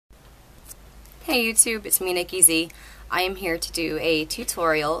Hey YouTube, it's me, Nikki Z. I am here to do a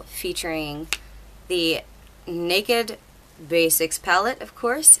tutorial featuring the Naked Basics palette, of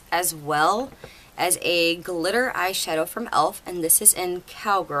course, as well as a glitter eyeshadow from e.l.f. and this is in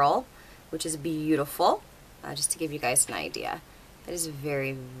Cowgirl, which is beautiful, just to give you guys an idea. It is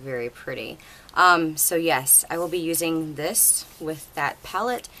very, very pretty. So yes, I will be using this with that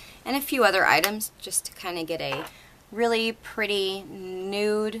palette and a few other items just to kind of get a really pretty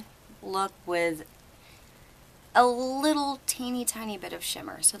nude look with a little teeny tiny bit of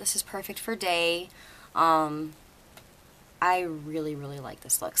shimmer. So this is perfect for day. I really, really like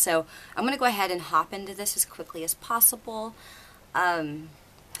this look. So I'm going to go ahead and hop into this as quickly as possible.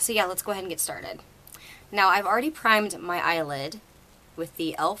 So yeah, let's go ahead and get started. Now I've already primed my eyelid with the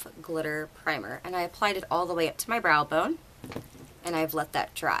e.l.f. Glitter Primer, and I applied it all the way up to my brow bone, and I've let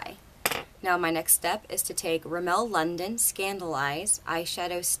that dry. Now my next step is to take Rimmel London Scandaleyes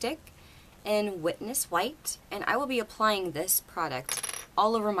eyeshadow stick in Witness White, and I will be applying this product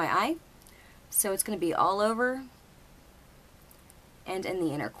all over my eye. So it's going to be all over and in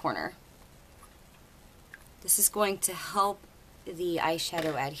the inner corner. This is going to help the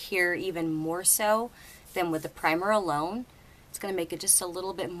eyeshadow adhere even more so than with the primer alone. It's going to make it just a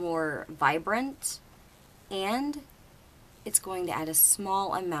little bit more vibrant, and it's going to add a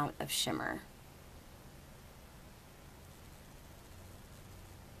small amount of shimmer.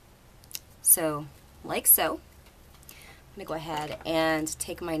 So, like so. I'm going to go ahead and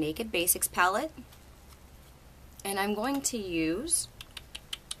take my Naked Basics palette, and I'm going to use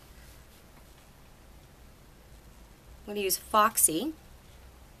Foxy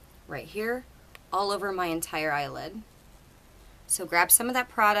right here all over my entire eyelid. So grab some of that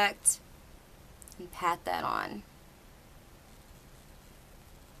product and pat that on.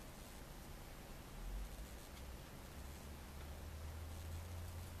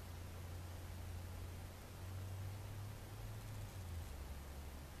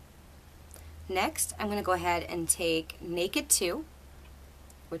 Next, I'm going to go ahead and take Naked 2,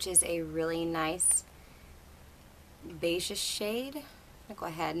 which is a really nice beige shade. I'm going to go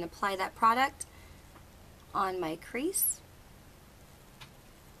ahead and apply that product on my crease.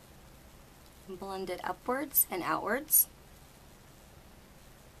 Blend it upwards and outwards.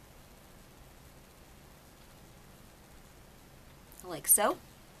 Like so.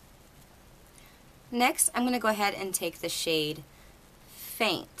 Next, I'm going to go ahead and take the shade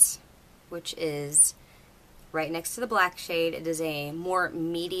Faint, which is right next to the black shade. It is a more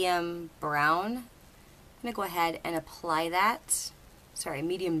medium brown. I'm going to go ahead and apply that,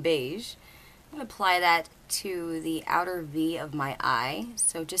 medium beige. I'm going to apply that to the outer V of my eye,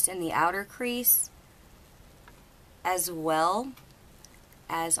 so just in the outer crease as well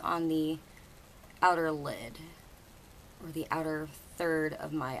as on the outer lid, or the outer third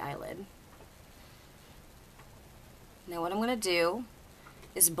of my eyelid. Now what I'm going to do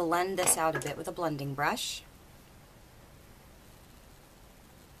is blend this out a bit with a blending brush.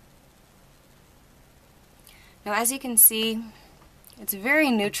 Now as you can see, it's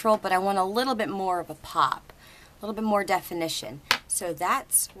very neutral, but I want a little bit more of a pop, a little bit more definition. So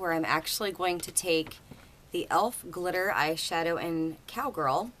that's where I'm actually going to take the e.l.f. Glitter Eyeshadow in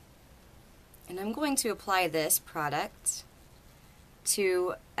Cowgirl, and I'm going to apply this product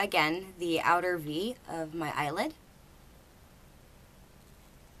to, again, the outer V of my eyelid.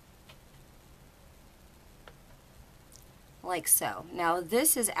 Like so. Now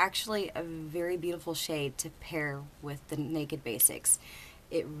this is actually a very beautiful shade to pair with the Naked Basics.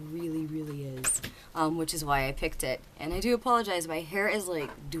 It really, really is, which is why I picked it. And I do apologize, my hair is like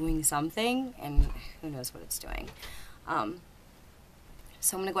doing something, and who knows what it's doing. So I'm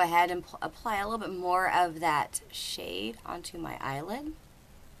going to go ahead and apply a little bit more of that shade onto my eyelid.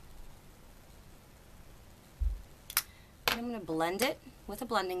 And I'm going to blend it with a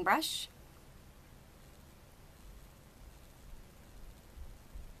blending brush.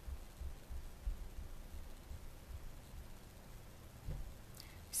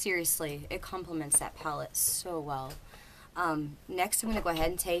 Seriously, it complements that palette so well. Next, I'm going to go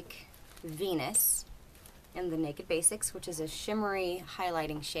ahead and take Venus in the Naked Basics, which is a shimmery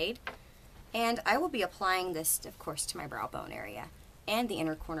highlighting shade. And I will be applying this, of course, to my brow bone area and the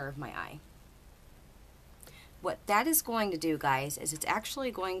inner corner of my eye. What that is going to do, guys, is it's actually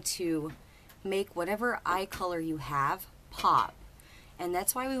going to make whatever eye color you have pop. And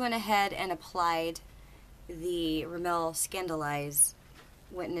that's why we went ahead and applied the Rimmel Scandaleyes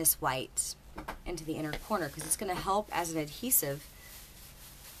Witness White into the inner corner, because it's going to help as an adhesive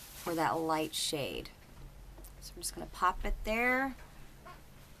for that light shade. So I'm just going to pop it there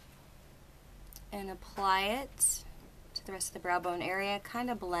and apply it to the rest of the brow bone area, kind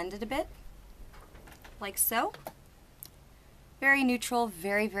of blend it a bit. like so. Very neutral,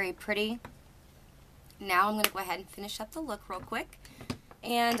 very, very pretty. Now I'm going to go ahead and finish up the look real quick.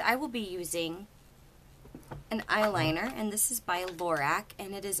 And I will be using an eyeliner, and this is by Lorac,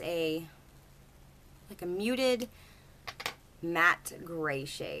 and it is like a muted matte gray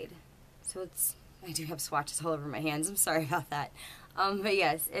shade. So I do have swatches all over my hands. I'm sorry about that. But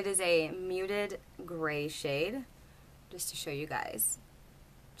yes, it is a muted gray shade, just to show you guys.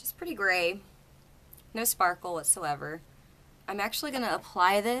 Just pretty gray, no sparkle whatsoever. I'm actually going to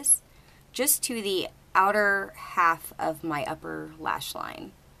apply this just to the outer half of my upper lash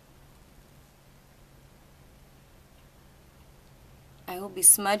line. I will be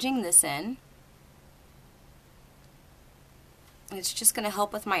smudging this in. It's just going to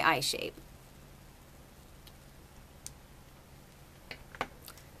help with my eye shape.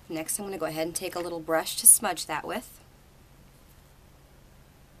 Next, I'm going to go ahead and take a little brush to smudge that with.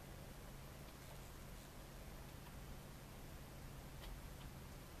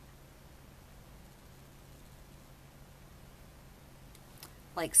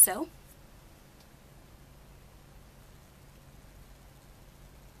 Like so.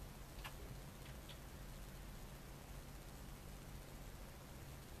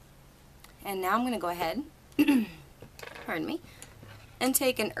 And now I'm going to go ahead, pardon me, and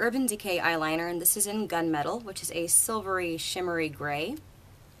take an Urban Decay eyeliner, and this is in Gunmetal, which is a silvery, shimmery gray. And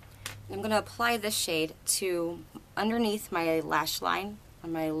I'm going to apply this shade to underneath my lash line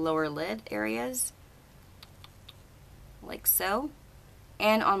on my lower lid areas, like so,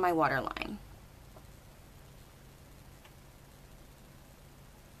 and on my waterline.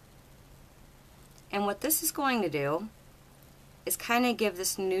 And what this is going to do is kind of give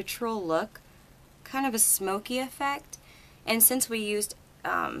this neutral look, kind of a smoky effect. And since we used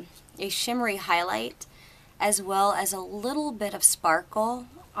a shimmery highlight as well as a little bit of sparkle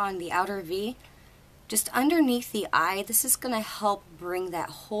on the outer V, just underneath the eye, this is going to help bring that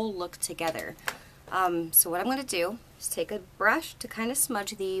whole look together. So what I'm going to do is take a brush to kind of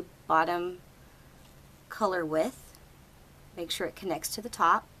smudge the bottom color with, make sure it connects to the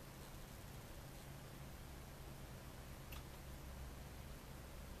top.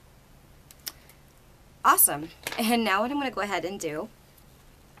 Awesome. And now what I'm going to go ahead and do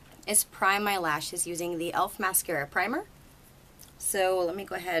is prime my lashes using the e.l.f. Mascara Primer. So let me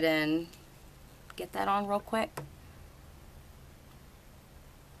go ahead and get that on real quick.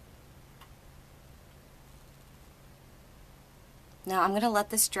 Now I'm going to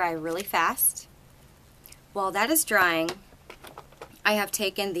let this dry really fast. While that is drying, I have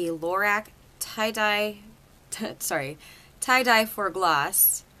taken the Lorac tie-dye for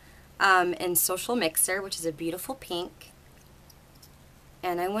gloss in Social Mixer, which is a beautiful pink.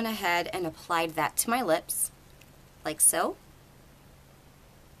 And I went ahead and applied that to my lips, like so.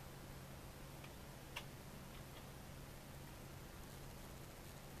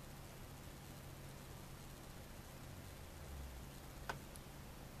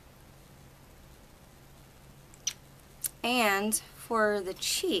 And for the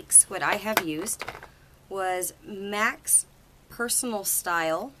cheeks, what I have used was MAC's Personal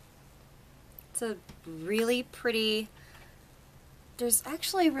Style. It's a really pretty, there's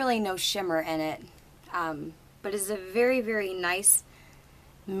actually really no shimmer in it, but it's a very, very nice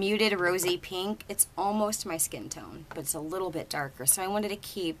muted rosy pink. It's almost my skin tone, but it's a little bit darker. So I wanted to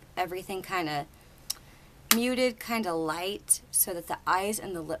keep everything kind of muted, kind of light, so that the eyes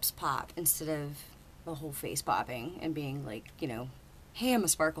and the lips pop instead of the whole face popping and being like, you know, hey, I'm a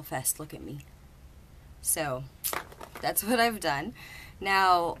sparkle fest, look at me. So that's what I've done.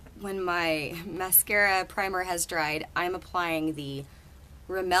 Now, when my mascara primer has dried, I'm applying the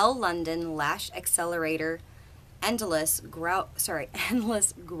Rimmel London Lash Accelerator Endless Grow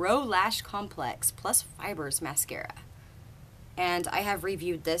Lash Complex Plus Fibers Mascara. And I have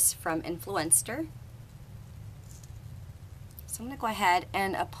reviewed this from Influenster. So I'm going to go ahead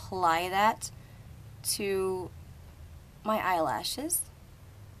and apply that to my eyelashes.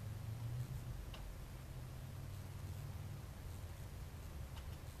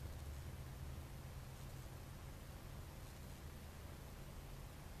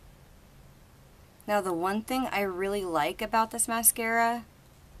 Now the one thing I really like about this mascara,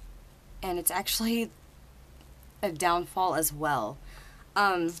 and it's actually a downfall as well,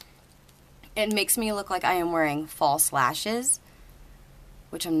 it makes me look like I am wearing false lashes,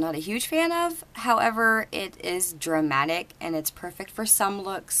 which I'm not a huge fan of. However, it is dramatic and it's perfect for some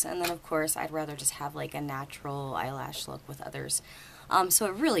looks, and then of course I'd rather just have like a natural eyelash look with others. So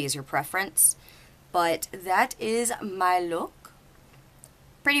it really is your preference, but that is my look.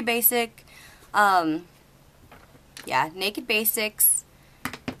 Pretty basic. Yeah, naked basics.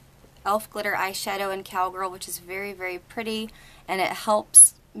 e.l.f. glitter eyeshadow in Cowgirl, which is very, very pretty, and it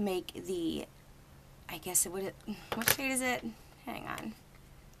helps make the, I guess it would, what shade is it? Hang on.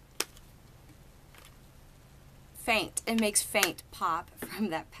 Faint. It makes Faint pop from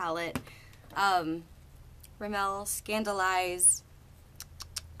that palette. Rimmel Scandaleyes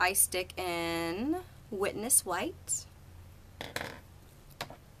Eye Stick in Witness White.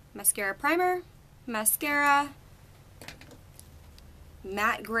 Mascara Primer, mascara,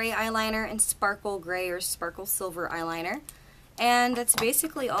 matte gray eyeliner, and sparkle gray or sparkle silver eyeliner. And that's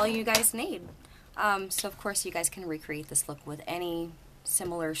basically all you guys need. So of course you guys can recreate this look with any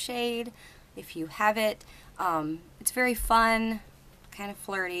similar shade if you have it. It's very fun, kind of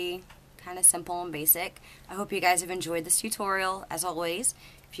flirty, kind of simple and basic. I hope you guys have enjoyed this tutorial. As always,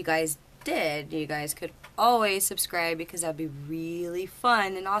 if you guys did, you guys could always subscribe, because that'd be really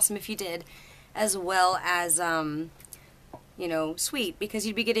fun and awesome if you did, as well as you know, sweet, because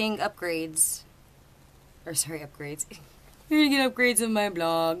you'd be getting upgrades, or sorry, upgrades. You're gonna get upgrades in my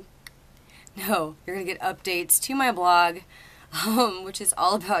blog. No, you're gonna get updates to my blog, which is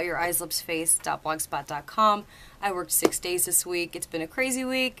all about your eyes, lips, face.blogspot.com. I worked 6 days this week. It's been a crazy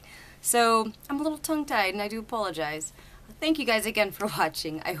week, so I'm a little tongue-tied, and I do apologize. Thank you guys again for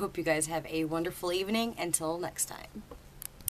watching. I hope you guys have a wonderful evening. Until next time.